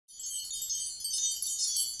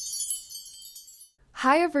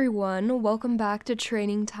Hi everyone, welcome back to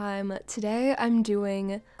Training Time. Today I'm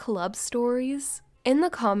doing club stories. In the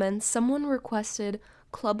comments, someone requested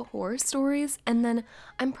club horror stories, and then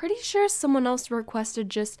I'm pretty sure someone else requested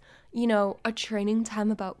just, a training time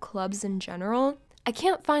about clubs in general. I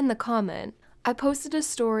can't find the comment. I posted a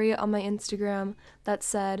story on my Instagram that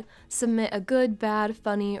said, submit a good, bad,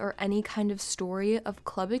 funny, or any kind of story of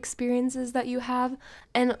club experiences that you have,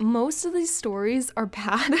 and most of these stories are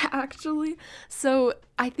bad, actually. So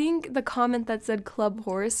I think the comment that said club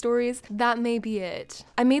horror stories, that may be it.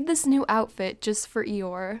 I made this new outfit just for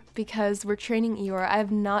Eeyore, because we're training Eeyore. I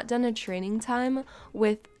have not done a training time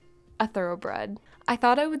with a thoroughbred. I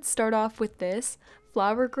thought I would start off with this.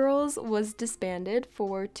 Flower Girls was disbanded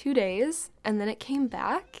for 2 days, and then it came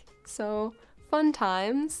back, so fun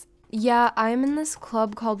times. Yeah, I'm in this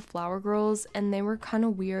club called Flower Girls, and they were kind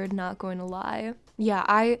of weird, not going to lie. Yeah,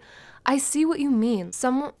 I see what you mean.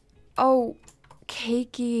 Oh,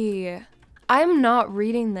 Cakey. I'm not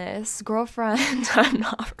reading this, girlfriend. I'm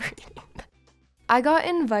not reading this. I got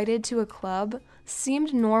invited to a club.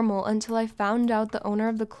 Seemed normal until I found out the owner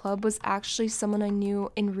of the club was actually someone I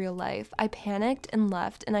knew in real life. I panicked and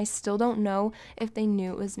left, and I still don't know if they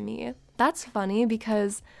knew it was me. That's funny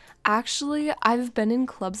because actually I've been in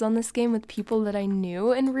clubs on this game with people that I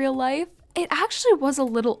knew in real life. It actually was a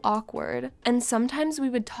little awkward, and sometimes we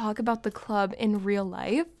would talk about the club in real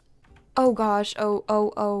life. Oh gosh,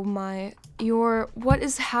 oh my. What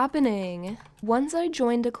is happening? Once I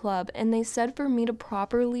joined a club and they said for me to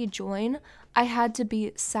properly join, I had to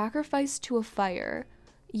be sacrificed to a fire.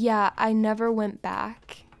 Yeah, I never went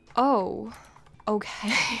back. Oh,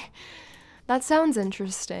 okay. That sounds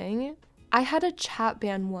interesting. I had a chat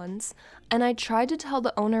ban once, and I tried to tell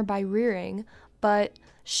the owner by rearing, but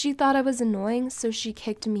she thought I was annoying, so she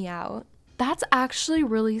kicked me out. That's actually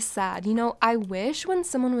really sad. I wish when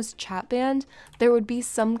someone was chat banned, there would be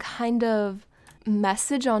some kind of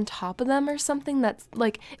message on top of them or something that's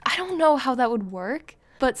like, I don't know how that would work,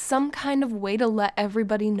 but some kind of way to let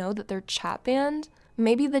everybody know that they're chat banned.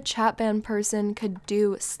 Maybe the chat ban person could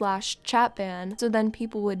do /chat ban, so then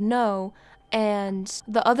people would know and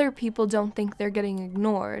the other people don't think they're getting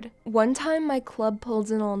ignored. One time my club pulled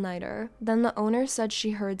an all-nighter, then the owner said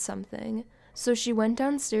she heard something. So she went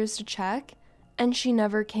downstairs to check, and she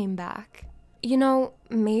never came back.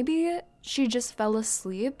 Maybe she just fell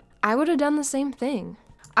asleep. I would have done the same thing.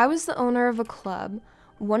 I was the owner of a club.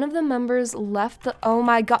 One of the members left the— oh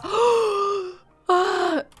my god.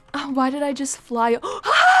 Why did I just fly?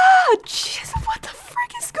 Jeez, what the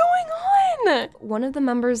frick is going on? One of the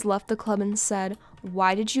members left the club and said,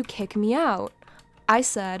 "Why did you kick me out?" I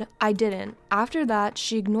said, "I didn't." After that,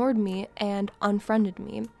 she ignored me and unfriended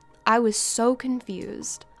me. I was so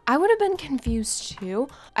confused. I would have been confused too.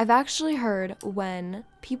 I've actually heard when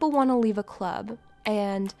people want to leave a club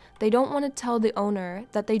and they don't want to tell the owner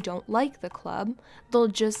that they don't like the club, they'll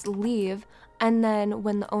just leave, and then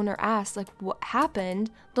when the owner asks what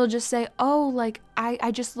happened, they'll just say, oh,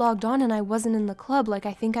 I just logged on and I wasn't in the club,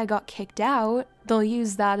 I think I got kicked out. They'll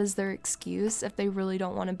use that as their excuse if they really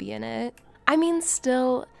don't want to be in it. I mean,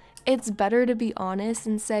 still, it's better to be honest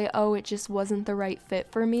and say, oh, it just wasn't the right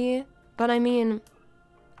fit for me. But I mean,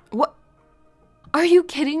 what? Are you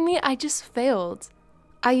kidding me? I just failed.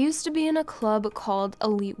 I used to be in a club called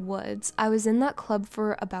Elite Woods. I was in that club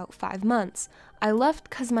for about 5 months. I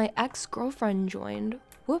left because my ex-girlfriend joined.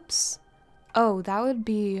 Whoops. Oh, that would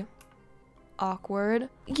be awkward.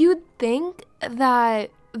 You'd think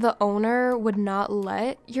that the owner would not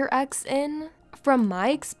let your ex in. From my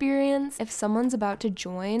experience, if someone's about to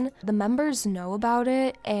join, the members know about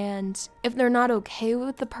it, and if they're not okay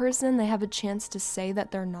with the person, they have a chance to say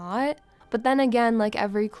that they're not. But then again,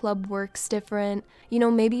 every club works different.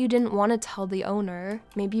 Maybe you didn't want to tell the owner.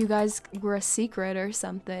 Maybe you guys were a secret or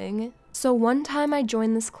something. So one time I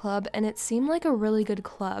joined this club and it seemed like a really good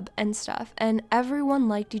club and stuff, and everyone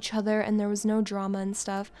liked each other and there was no drama and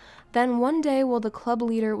stuff. Then one day while the club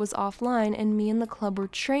leader was offline and me and the club were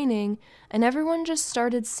training, and everyone just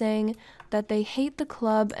started saying that they hate the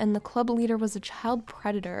club and the club leader was a child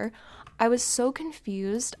predator, I was so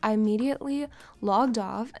confused. I immediately logged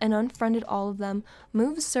off and unfriended all of them,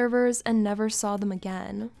 moved servers, and never saw them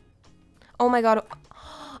again. Oh my god.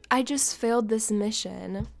 I just failed this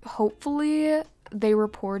mission. Hopefully they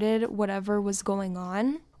reported whatever was going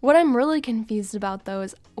on. What I'm really confused about though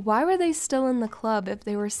is why were they still in the club if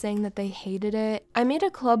they were saying that they hated it? I made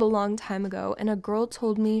a club a long time ago and a girl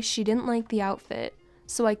told me she didn't like the outfit,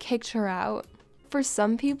 so I kicked her out. For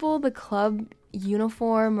some people, the club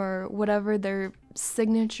uniform or whatever their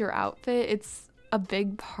signature outfit, it's a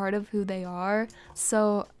big part of who they are,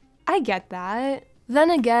 so I get that. Then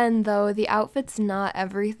again, though, the outfit's not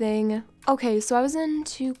everything. Okay, so I was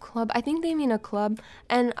into club, I think they mean a club,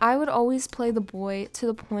 and I would always play the boy to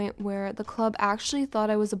the point where the club actually thought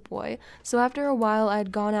I was a boy. So after a while, I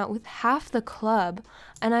had gone out with half the club,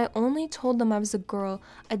 and I only told them I was a girl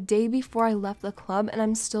a day before I left the club, and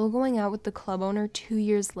I'm still going out with the club owner 2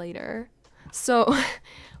 years later. So,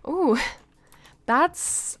 ooh,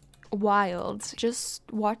 that's wild. Just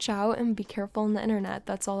watch out and be careful on the internet.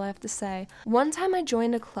 That's all I have to say. One time I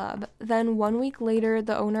joined a club, then 1 week later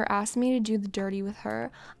the owner asked me to do the dirty with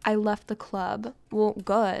her. I left the club. Well,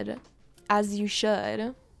 good. As you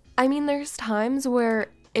should. I mean, there's times where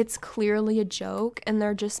it's clearly a joke and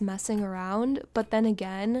they're just messing around, but then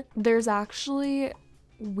again, there's actually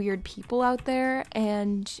weird people out there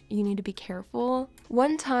and you need to be careful.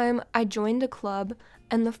 One time I joined a club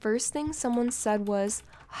and the first thing someone said was,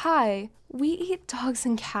 "Hi, we eat dogs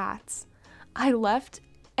and cats." I left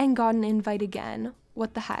and got an invite again.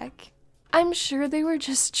 What the heck? I'm sure they were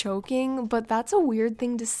just joking, but that's a weird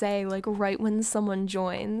thing to say, like right when someone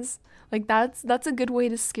joins. Like that's a good way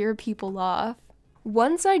to scare people off.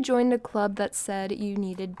 Once I joined a club that said you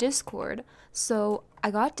needed Discord. So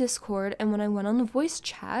I got Discord, and when I went on the voice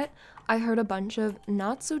chat, I heard a bunch of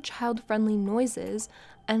not so child-friendly noises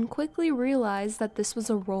and quickly realized that this was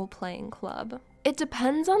a role-playing club. It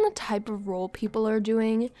depends on the type of role people are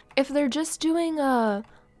doing. If they're just doing a,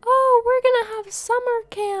 "Oh, we're gonna have summer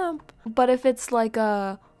camp," but if it's like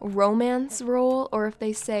a romance role, or if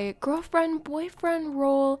they say girlfriend, boyfriend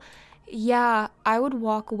role, yeah, I would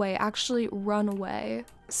walk away, actually run away.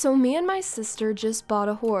 So me and my sister just bought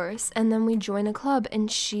a horse, and then we join a club, and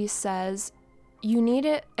she says, "You need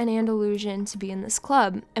an Andalusian to be in this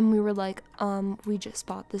club." And we were like, we just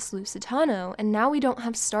bought this Lusitano, and now we don't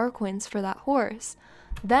have star coins for that horse.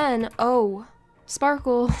 Then, oh,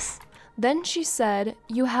 sparkles. Then she said,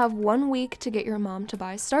 "You have 1 week to get your mom to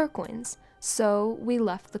buy star coins." So we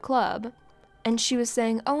left the club. And she was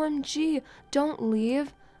saying, "OMG, don't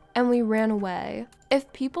leave." And we ran away.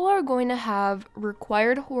 If people are going to have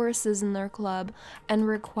required horses in their club and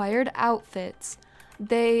required outfits,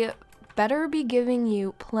 they better be giving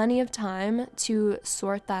you plenty of time to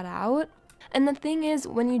sort that out. And the thing is,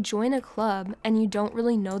 when you join a club and you don't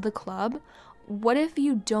really know the club, what if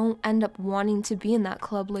you don't end up wanting to be in that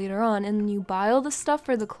club later on and you buy all the stuff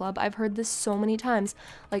for the club? I've heard this so many times.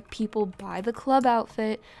 Like, people buy the club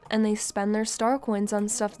outfit and they spend their star coins on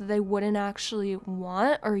stuff that they wouldn't actually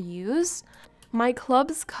want or use. My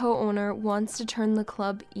club's co-owner wants to turn the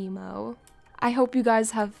club emo. I hope you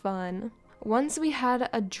guys have fun. Once we had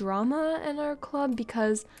a drama in our club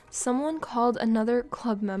because someone called another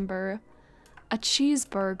club member a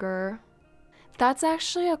cheeseburger. That's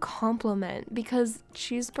actually a compliment because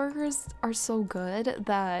cheeseburgers are so good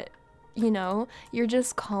that, you know, you're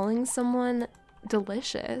just calling someone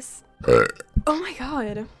delicious. Oh my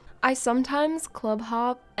god. I sometimes club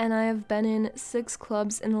hop, and I have been in 6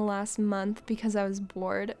 clubs in the last month because I was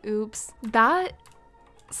bored. Oops. That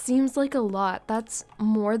seems like a lot. That's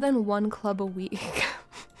more than 1 club a week.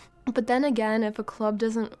 But then again, if a club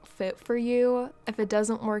doesn't fit for you, if it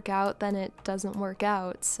doesn't work out, then it doesn't work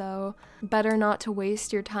out. So better not to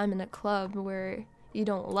waste your time in a club where you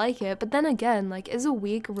don't like it. But then again, like, is a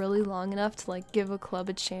week really long enough to like give a club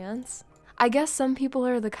a chance? I guess some people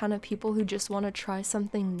are the kind of people who just want to try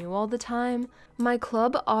something new all the time. My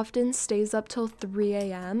club often stays up till 3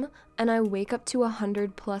 a.m. and I wake up to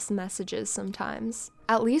 100+ messages sometimes.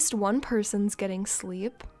 At least one person's getting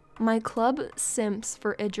sleep. My club simps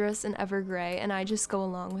for Idris and Evergrey, and I just go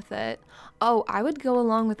along with it. Oh, I would go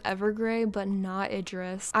along with Evergrey, but not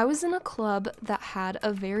Idris. I was in a club that had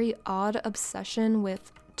a very odd obsession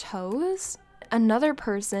with toes. Another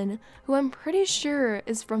person, who I'm pretty sure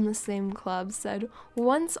is from the same club, said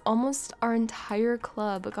once almost our entire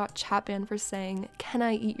club got chat banned for saying, "Can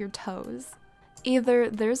I eat your toes?" Either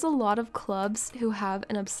there's a lot of clubs who have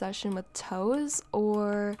an obsession with toes,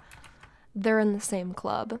 or they're in the same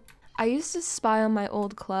club. I used to spy on my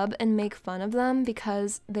old club and make fun of them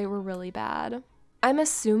because they were really bad. I'm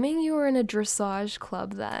assuming you were in a dressage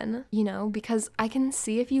club then, you know, because I can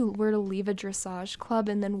see if you were to leave a dressage club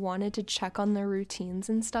and then wanted to check on their routines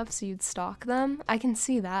and stuff so you'd stalk them. I can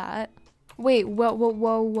see that. Wait,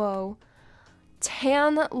 whoa.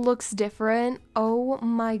 Tan looks different. Oh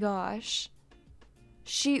my gosh.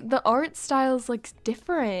 The art style is like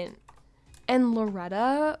different. And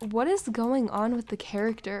Loretta, what is going on with the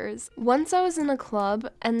characters? Once I was in a club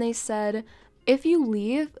and they said, "If you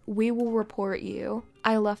leave, we will report you."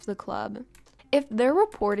 I left the club. If they're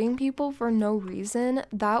reporting people for no reason,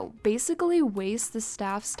 that basically wastes the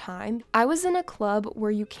staff's time. I was in a club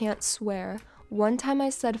where you can't swear. One time I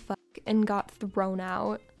said fuck and got thrown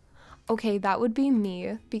out. Okay, that would be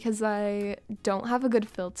me because I don't have a good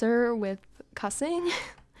filter with cussing.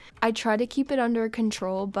 I try to keep it under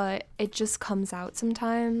control, but it just comes out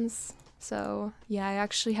sometimes. So yeah, I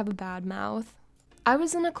actually have a bad mouth. I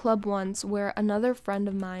was in a club once where another friend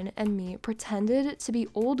of mine and me pretended to be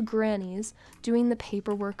old grannies doing the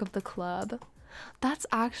paperwork of the club. That's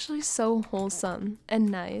actually so wholesome and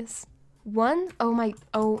nice.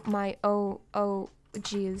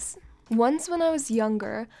 Geez. Once when I was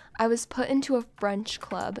younger, I was put into a French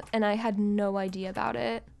club and I had no idea about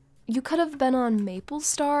it. You could have been on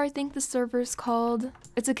MapleStar, I think the server's called.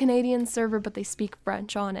 It's a Canadian server, but they speak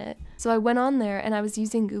French on it. So I went on there and I was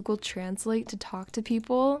using Google Translate to talk to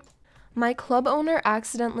people. My club owner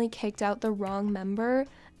accidentally kicked out the wrong member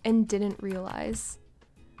and didn't realize.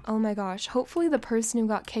 Oh my gosh, hopefully the person who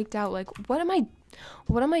got kicked out, like, what am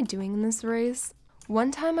I doing in this race?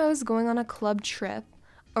 One time I was going on a club trip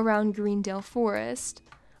around Greendale Forest.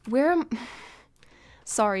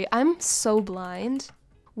 Sorry, I'm so blind.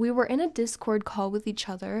 We were in a Discord call with each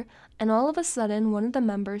other, and all of a sudden one of the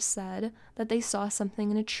members said that they saw something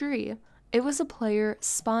in a tree. It was a player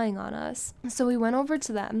spying on us. So we went over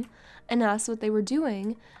to them and asked what they were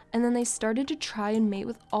doing, and then they started to try and mate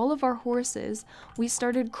with all of our horses. We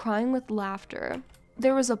started crying with laughter.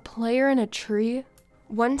 There was a player in a tree.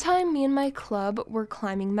 One time, me and my club were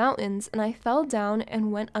climbing mountains, and I fell down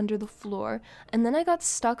and went under the floor, and then I got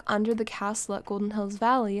stuck under the castle at Golden Hills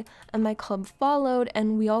Valley, and my club followed,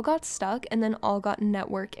 and we all got stuck, and then all got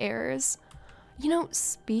network errors. You know,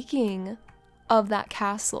 speaking of that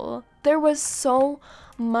castle, there was so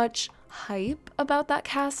much hype about that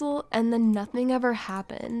castle, and then nothing ever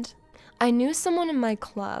happened. I knew someone in my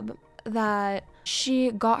club that she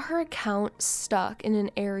got her account stuck in an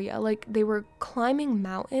area, like they were climbing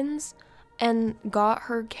mountains and got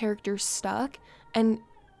her character stuck, and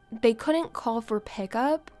they couldn't call for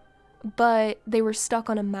pickup, but they were stuck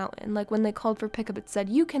on a mountain. Like when they called for pickup, it said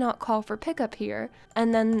you cannot call for pickup here,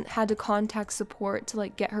 and then had to contact support to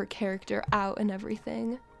like get her character out and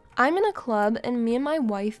everything. I'm in a club and me and my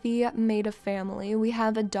wifey made a family. We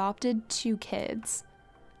have adopted 2 kids.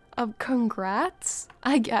 Congrats,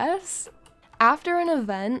 I guess. After an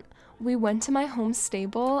event, we went to my home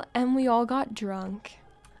stable and we all got drunk.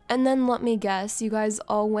 And then let me guess, you guys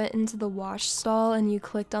all went into the wash stall and you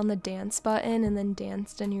clicked on the dance button and then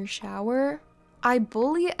danced in your shower? I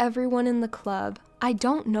bully everyone in the club. I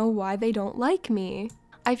don't know why they don't like me.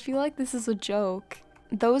 I feel like this is a joke.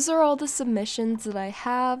 Those are all the submissions that I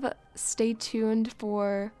have. Stay tuned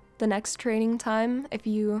for the next training time if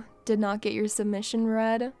you did not get your submission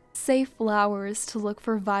read. Say flowers to look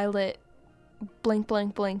for Violet blank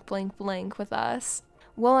blank blank blank blank with us.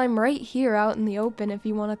 Well, I'm right here out in the open if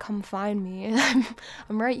you want to come find me.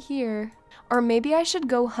 I'm right here. Or maybe I should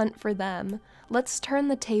go hunt for them. Let's turn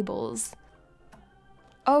the tables.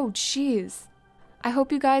 Oh, jeez. I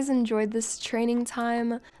hope you guys enjoyed this training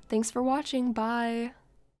time. Thanks for watching. Bye.